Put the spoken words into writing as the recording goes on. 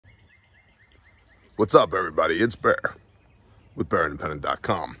What's up, everybody? It's Bear with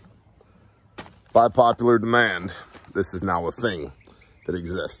BearIndependent.com. By popular demand, this is now a thing that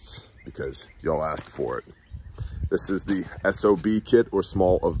exists because y'all asked for it. This is the SOB Kit, or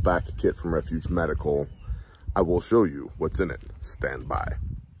small of back kit, from Refuge Medical. I will show you what's in it. Stand by.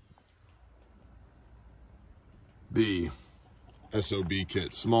 The SOB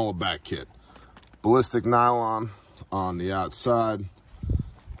Kit, small of back kit. Ballistic nylon on the outside.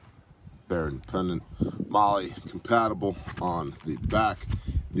 Bear independent, Molly compatible on the back.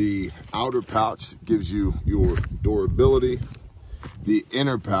 The outer pouch gives you your durability. The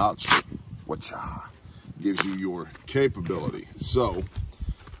inner pouch, gives you your capability. So,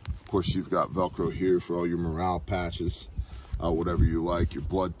 of course, you've got Velcro here for all your morale patches, whatever you like, your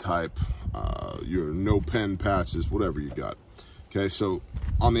blood type, your no pen patches, whatever you got. Okay, so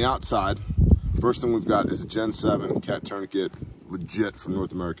on the outside, first thing we've got is a Gen 7 cat tourniquet, legit, from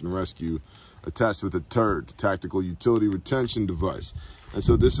North American Rescue, attached with a TURD, tactical utility retention device. And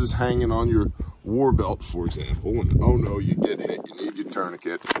so this is hanging on your war belt, for example, and oh no, you get hit, you need your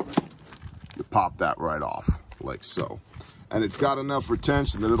tourniquet, you pop that right off, like so. And it's got enough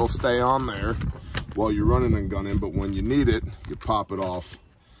retention that it'll stay on there while you're running and gunning, but when you need it, you pop it off,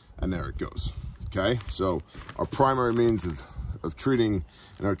 and there it goes. Okay, so our primary means of treating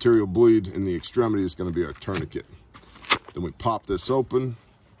an arterial bleed in the extremity is going to be our tourniquet. Then we pop this open.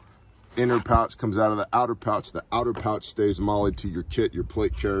 Inner pouch comes out of the outer pouch. The outer pouch stays mollied to your kit, your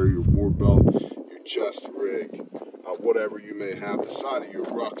plate carrier, your war belt, your chest rig, whatever you may have, the side of your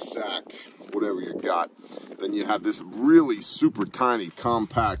rucksack, whatever you got. Then you have this really super tiny,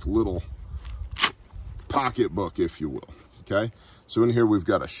 compact little pocketbook, if you will. Okay, so in here we've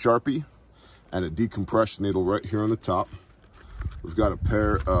got a Sharpie and a decompression needle right here on the top. We've got a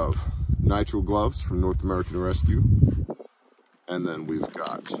pair of nitrile gloves from North American Rescue. And then we've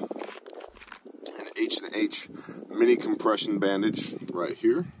got an H&H mini compression bandage right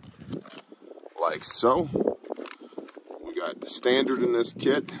here, like so. We got standard in this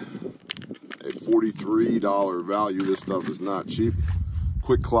kit, a $43 value. This stuff is not cheap.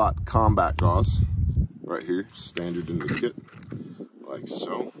 Quick clot combat gauze right here, standard in the kit, like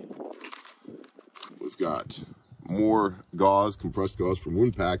so. We've got more gauze, compressed gauze for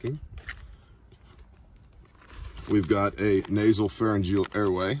wound packing. We've got a nasal pharyngeal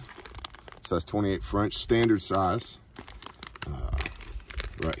airway, size 28 French, standard size,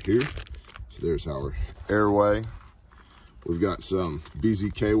 right here. So there's our airway. We've got some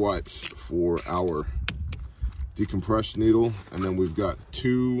BZK wipes for our decompression needle, and then we've got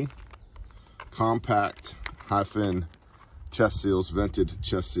two compact high-fin chest seals, vented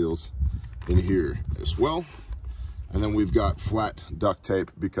chest seals in here as well. And then we've got flat duct tape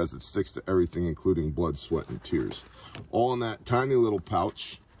because it sticks to everything, including blood, sweat, and tears. All in that tiny little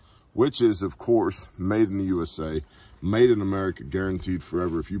pouch, which is, of course, made in the USA, made in America, guaranteed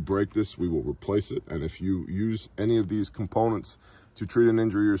forever. If you break this, we will replace it. And if you use any of these components to treat an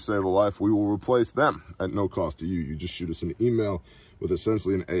injury or save a life, we will replace them at no cost to you. You just shoot us an email with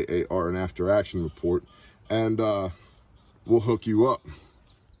essentially an AAR, an after-action report, and we'll hook you up.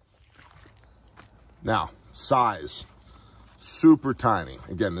 Now, size, super tiny.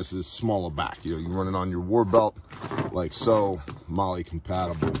 Again, this is smaller back. You know, you run it on your war belt like so, Molly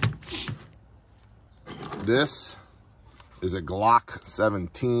compatible. This is a Glock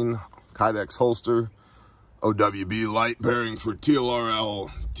 17 Kydex holster, OWB light bearing for TLRL,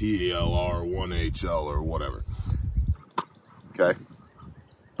 TLR 1HL, or whatever. Okay,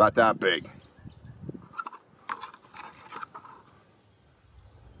 about that big.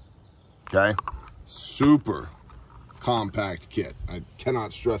 Okay. Super compact kit. I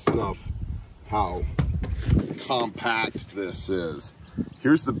cannot stress enough how compact this is.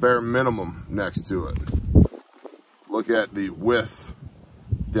 Here's the bare minimum next to it. Look at the width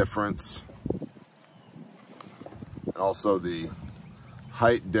difference, and also the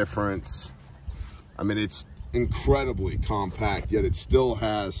height difference. I mean, it's incredibly compact, yet it still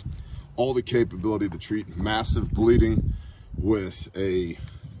has all the capability to treat massive bleeding with a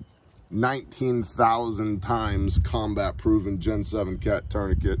 19,000 times combat proven Gen 7 cat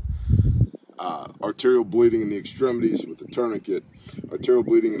tourniquet, arterial bleeding in the extremities with the tourniquet, arterial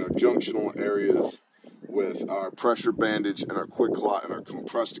bleeding in our junctional areas with our pressure bandage and our quick clot and our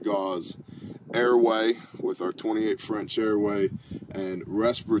compressed gauze, airway with our 28 French airway, and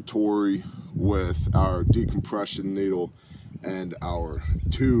respiratory with our decompression needle and our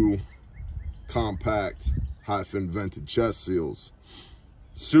two compact high-fin vented chest seals.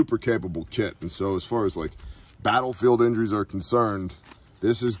 Super capable kit. And so as far as like battlefield injuries are concerned,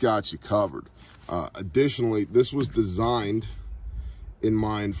 this has got you covered. Additionally, this was designed in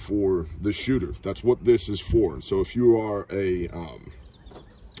mind for the shooter. That's what this is for. And so if you are a,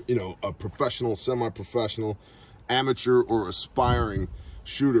 you know, a professional, semi-professional, amateur, or aspiring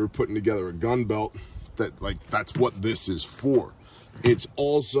shooter putting together a gun belt, that's what this is for. It's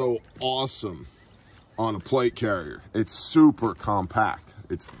also awesome on a plate carrier. It's super compact.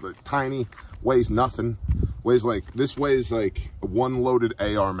 It's tiny, weighs nothing. This weighs like one loaded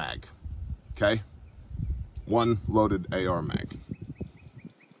AR mag. Okay? One loaded AR mag.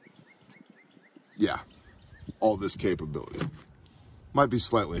 Yeah. All this capability. Might be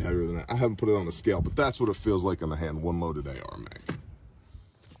slightly heavier than that. I haven't put it on the scale, but that's what it feels like in the hand. One loaded AR mag.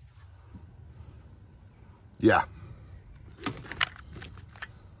 Yeah.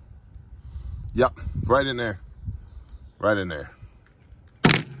 Yep. Right in there. Right in there.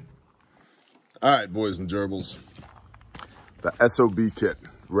 All right, boys and gerbils. The SOB Kit.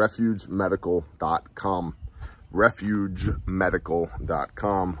 RefugeMedical.com.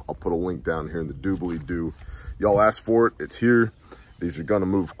 RefugeMedical.com. I'll put a link down here in the doobly-doo. Y'all asked for it. It's here. These are going to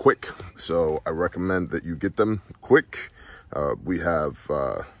move quick, so I recommend that you get them quick. We have,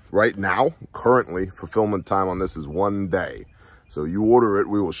 right now, currently, fulfillment time on this is 1 day. So you order it,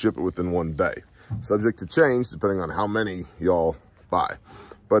 we will ship it within 1 day. Subject to change, depending on how many y'all buy.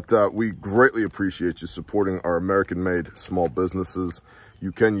 But we greatly appreciate you supporting our American-made small businesses.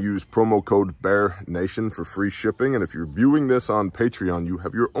 You can use promo code BEARNATION for free shipping. And if you're viewing this on Patreon, you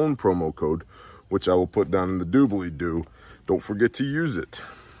have your own promo code, which I will put down in the doobly-doo. Don't forget to use it.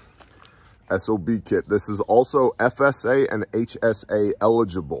 SOB Kit. This is also FSA and HSA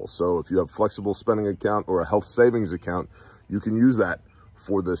eligible. So if you have a flexible spending account or a health savings account, you can use that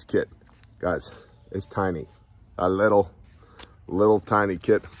for this kit. Guys, it's tiny. A little tiny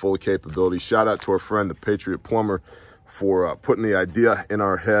kit full of capability. Shout out to our friend, the Patriot Plumber, for putting the idea in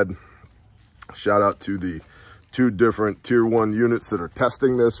our head. Shout out to the 2 different Tier 1 units that are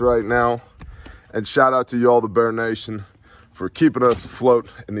testing this right now. And shout out to y'all, the Bear Nation, for keeping us afloat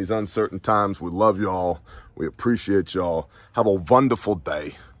in these uncertain times. We love y'all. We appreciate y'all. Have a wonderful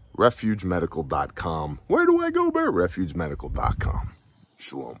day. RefugeMedical.com. Where do I go, Bear? RefugeMedical.com.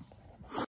 Shalom.